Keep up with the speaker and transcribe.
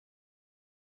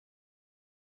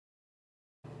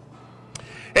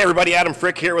Hey everybody, Adam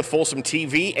Frick here with Folsom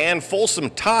TV and Folsom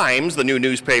Times, the new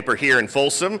newspaper here in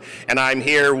Folsom, and I'm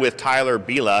here with Tyler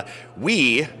Bila.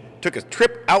 We took a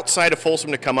trip outside of Folsom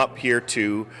to come up here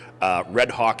to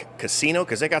Red Hawk Casino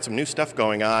because they got some new stuff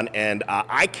going on, and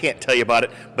I can't tell you about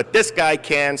it, but this guy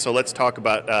can, so let's talk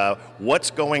about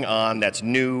what's going on that's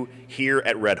new here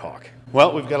at Red Hawk.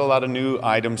 Well, we've got a lot of new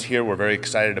items here we're very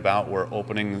excited about. We're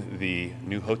opening the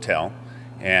new hotel,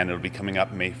 and it'll be coming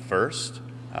up May 1st.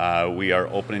 We are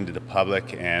opening to the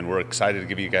public, and we're excited to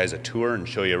give you guys a tour and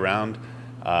show you around.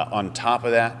 On top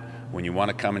of that, when you want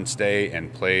to come and stay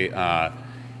and play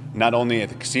not only at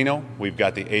the casino, we've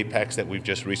got the Apex that we've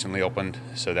just recently opened,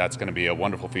 so that's going to be a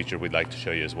wonderful feature we'd like to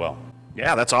show you as well.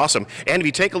 Yeah, that's awesome. And if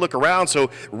you take a look around, so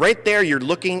right there you're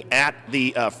looking at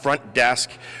the front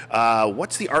desk.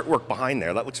 What's the artwork behind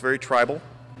there? That looks very tribal.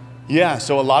 Yeah,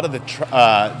 so a lot of the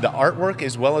artwork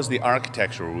as well as the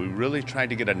architecture, we really tried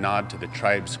to get a nod to the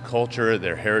tribe's culture,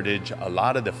 their heritage. A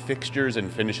lot of the fixtures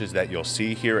and finishes that you'll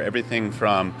see here, everything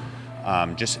from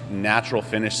just natural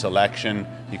finish selection.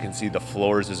 You can see the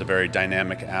floors is a very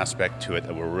dynamic aspect to it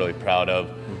that we're really proud of.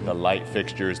 The light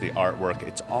fixtures, the artwork,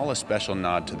 it's all a special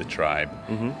nod to the tribe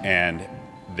and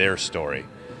their story.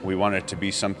 We wanted it to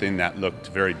be something that looked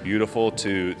very beautiful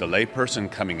to the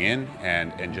layperson coming in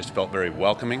and just felt very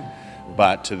welcoming.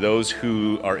 But to those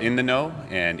who are in the know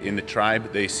and in the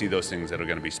tribe, they see those things that are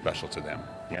going to be special to them.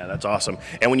 Yeah, that's awesome.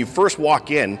 And when you first walk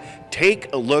in,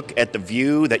 take a look at the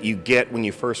view that you get when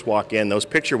you first walk in. Those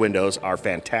picture windows are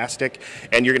fantastic,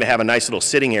 and you're going to have a nice little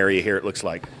sitting area here, it looks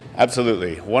like.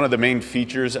 Absolutely. One of the main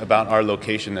features about our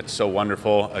location that's so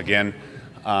wonderful, again,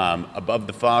 above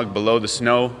the fog, below the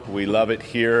snow, we love it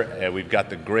here. We've got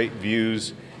the great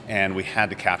views, and we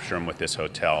had to capture them with this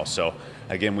hotel. So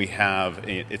again,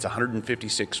 it's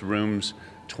 156 rooms,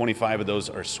 25 of those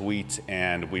are suites,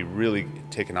 and we really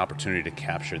take an opportunity to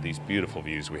capture these beautiful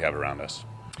views we have around us.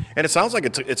 And it sounds like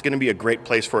it's going to be a great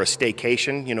place for a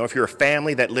staycation. You know, if you're a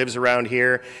family that lives around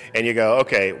here and you go,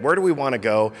 okay, where do we want to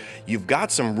go? You've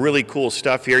got some really cool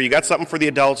stuff here. You got something for the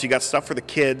adults, you got stuff for the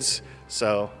kids.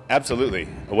 So absolutely.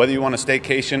 Whether you want a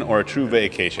staycation or a true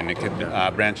vacation, it could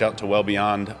branch out to well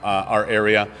beyond our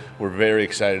area. We're very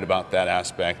excited about that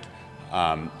aspect.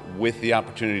 With the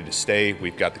opportunity to stay,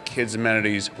 we've got the kids'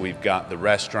 amenities, we've got the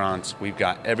restaurants, we've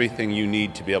got everything you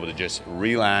need to be able to just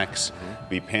relax,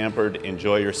 be pampered,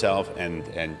 enjoy yourself,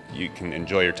 and you can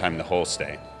enjoy your time the whole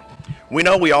stay. We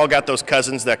know we all got those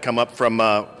cousins that come up from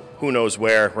who knows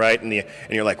where, right? And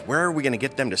you're like, where are we going to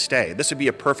get them to stay? This would be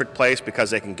a perfect place because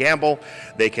they can gamble,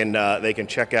 they can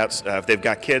check out, if they've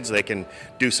got kids, they can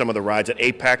do some of the rides at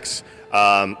Apex.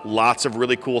 Lots of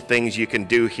really cool things you can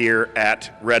do here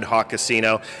at Red Hawk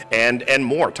Casino and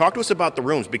more. Talk to us about the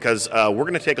rooms because we're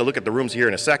going to take a look at the rooms here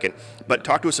in a second, but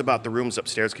talk to us about the rooms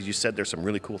upstairs because you said there's some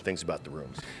really cool things about the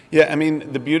rooms. Yeah, I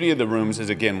mean, the beauty of the rooms is,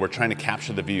 again, we're trying to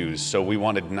capture the views. So we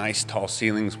wanted nice tall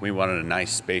ceilings, we wanted a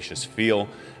nice spacious feel.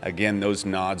 Again, those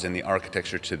nods in the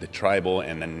architecture to the tribal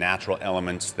and the natural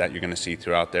elements that you're going to see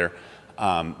throughout there.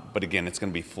 But again, it's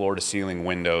going to be floor-to-ceiling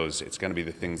windows. It's going to be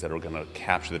the things that are going to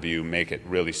capture the view, make it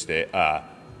really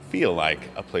feel like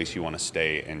a place you want to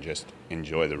stay and just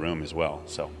enjoy the room as well.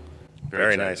 So,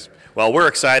 very nice. Well, we're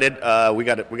excited. We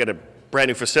got a brand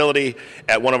new facility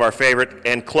at one of our favorite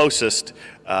and closest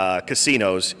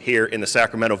casinos here in the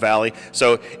Sacramento Valley.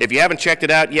 So if you haven't checked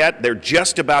it out yet, they're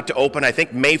just about to open. I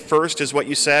think May 1st is what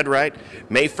you said, right?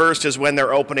 May 1st is when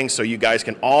they're opening, so you guys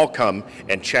can all come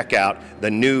and check out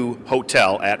the new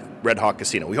hotel at Red Hawk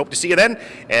Casino. We hope to see you then,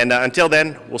 and until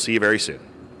then, we'll see you very soon.